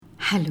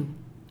Hello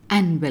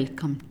and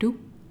welcome to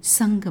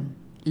Sangam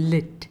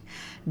Lit.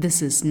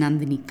 This is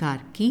Nandini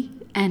Karki,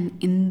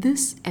 and in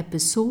this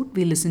episode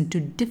we listen to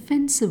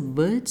defensive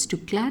words to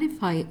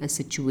clarify a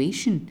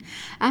situation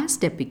as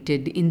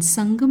depicted in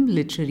Sangam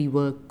literary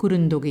work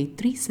Kurundogai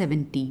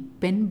 370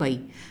 penned by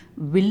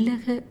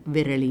Villaga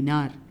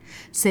Viralinar.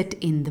 Set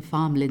in the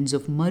farmlands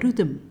of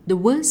Marudam, the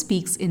verse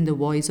speaks in the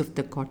voice of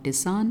the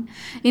courtesan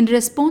in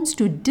response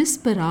to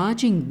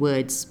disparaging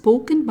words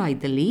spoken by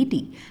the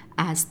lady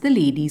as the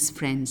lady's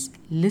friends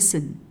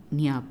listen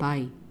nearby.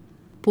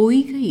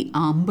 பொய்கை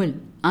ஆம்பல்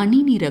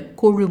அணிநிறக்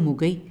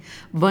கொழுமுகை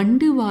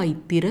வண்டுவாய்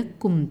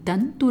திறக்கும்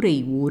தன்துறை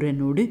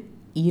ஊரனொடு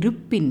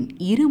இருப்பின்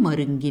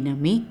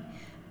இருமருங்கினமே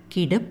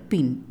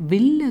கிடப்பின்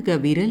வில்லக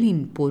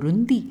விரலின்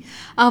பொருந்தி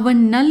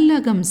அவன்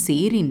நல்லகம்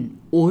சேரின்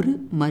ஒரு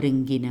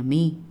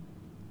மருங்கினமே.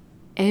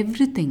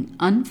 Everything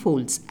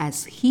unfolds as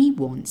he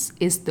wants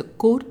is the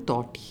core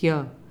thought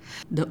here.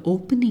 The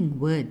opening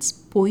words,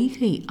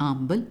 Poigai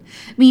Ambal,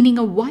 meaning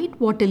a white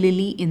water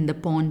lily in the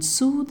pond,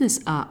 soothes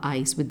our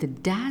eyes with the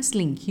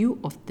dazzling hue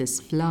of this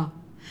flower.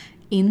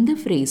 In the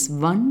phrase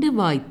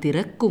Vandavai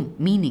Tirakkum,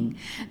 meaning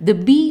the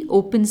bee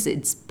opens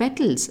its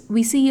petals,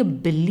 we see a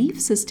belief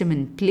system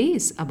in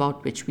place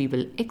about which we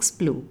will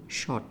explore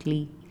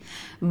shortly.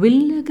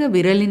 Villaga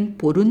Viralin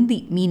Porundi,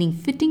 meaning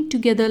fitting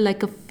together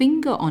like a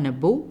finger on a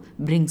bow,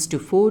 brings to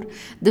fore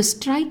the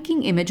striking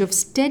image of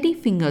steady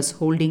fingers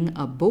holding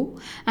a bow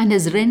and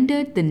has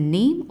rendered the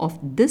name of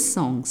this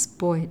song's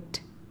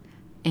poet.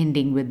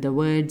 Ending with the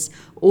words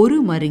Oru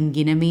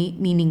Maringiname,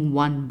 meaning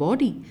one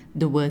body,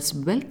 the verse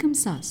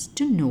welcomes us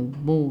to know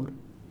more.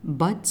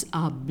 Buds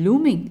are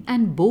blooming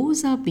and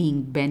bows are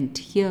being bent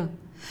here.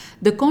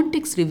 The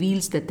context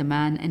reveals that the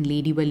man and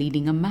lady were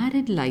leading a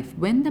married life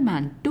when the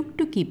man took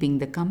to keeping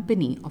the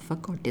company of a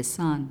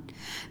courtesan.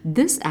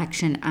 This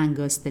action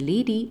angers the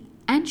lady,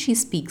 and she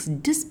speaks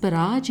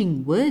disparaging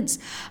words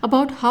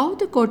about how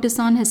the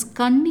courtesan has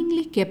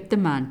cunningly kept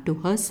the man to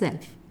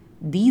herself.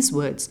 These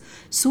words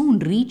soon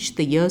reach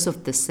the ears of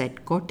the said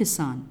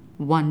courtesan.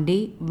 One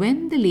day,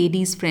 when the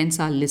lady's friends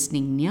are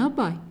listening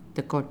nearby,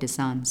 the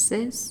courtesan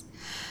says,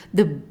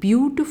 "The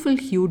beautiful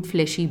hued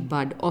fleshy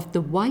bud of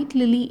the white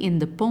lily in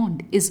the pond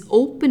is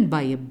opened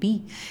by a bee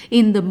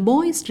in the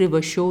moist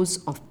river shores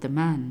of the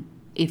man.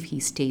 If he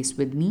stays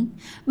with me,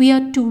 we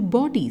are two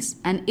bodies,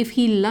 and if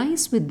he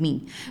lies with me,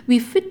 we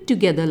fit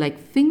together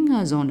like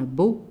fingers on a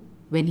bow.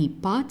 When he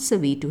parts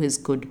away to his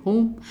good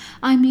home,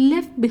 I am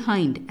left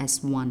behind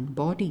as one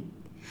body."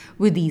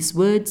 With these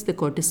words, the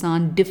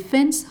courtesan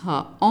defends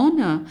her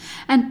honor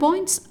and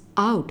points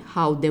out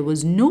how there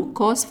was no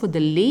cause for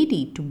the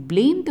lady to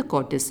blame the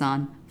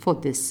courtesan for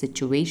this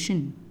situation.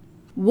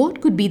 What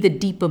could be the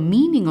deeper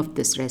meaning of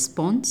this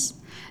response?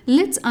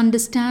 Let's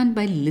understand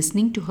by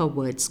listening to her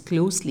words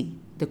closely.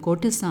 The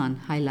courtesan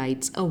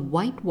highlights a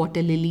white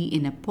water lily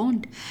in a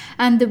pond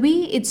and the way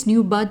its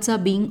new buds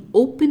are being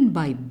opened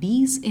by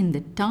bees in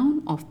the town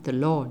of the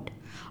Lord.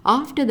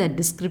 After that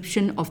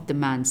description of the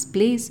man's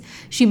place,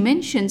 she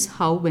mentions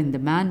how when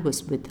the man was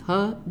with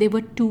her, they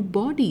were two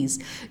bodies,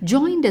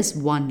 joined as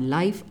one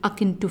life,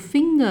 akin to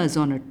fingers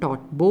on a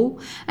taut bow,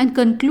 and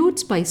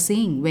concludes by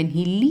saying when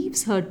he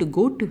leaves her to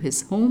go to his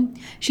home,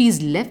 she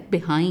is left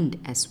behind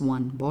as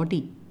one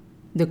body.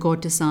 The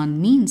courtesan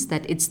means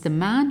that it's the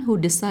man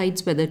who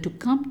decides whether to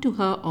come to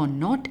her or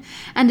not,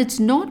 and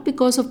it's not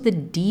because of the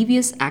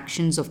devious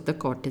actions of the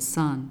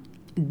courtesan.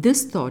 This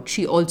thought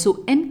she also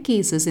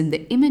encases in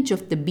the image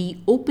of the bee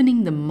opening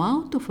the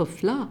mouth of a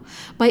flower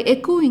by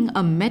echoing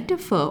a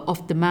metaphor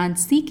of the man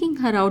seeking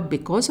her out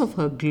because of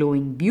her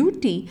glowing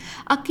beauty,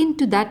 akin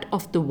to that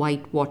of the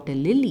white water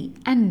lily,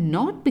 and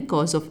not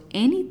because of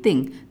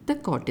anything the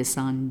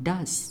courtesan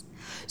does.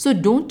 "So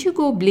don't you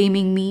go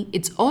blaming me,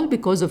 it's all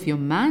because of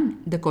your man,"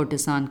 the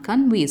courtesan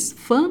conveys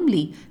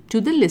firmly to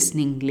the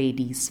listening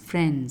lady's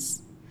friends.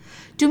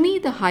 To me,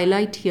 the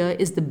highlight here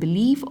is the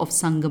belief of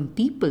Sangam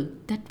people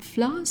that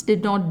flowers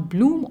did not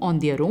bloom on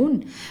their own,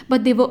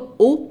 but they were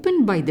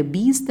opened by the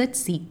bees that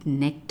seek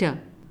nectar.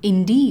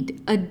 Indeed,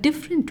 a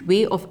different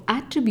way of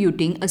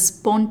attributing a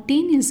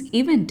spontaneous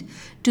event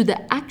to the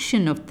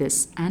action of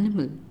this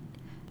animal.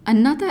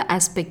 Another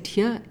aspect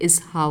here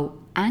is how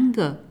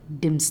anger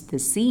dims the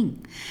seeing.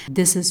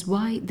 This is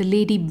why the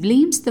lady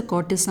blames the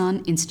courtesan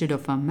instead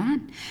of her man,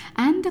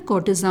 and the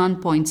courtesan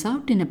points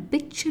out in a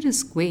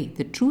picturesque way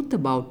the truth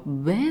about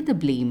where the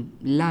blame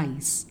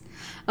lies.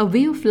 A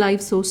way of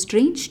life so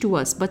strange to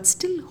us but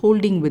still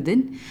holding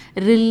within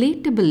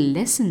relatable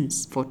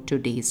lessons for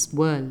today's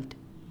world.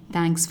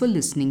 Thanks for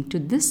listening to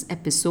this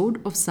episode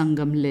of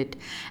Sangam Lit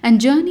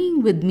and journeying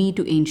with me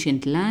to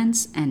ancient lands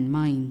and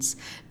minds.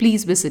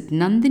 Please visit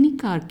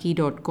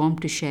nandinikarki.com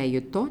to share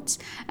your thoughts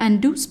and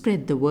do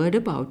spread the word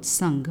about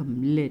Sangam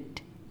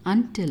Lit.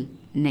 Until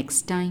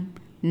next time,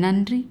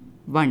 Nandri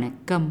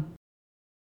Vanakkam.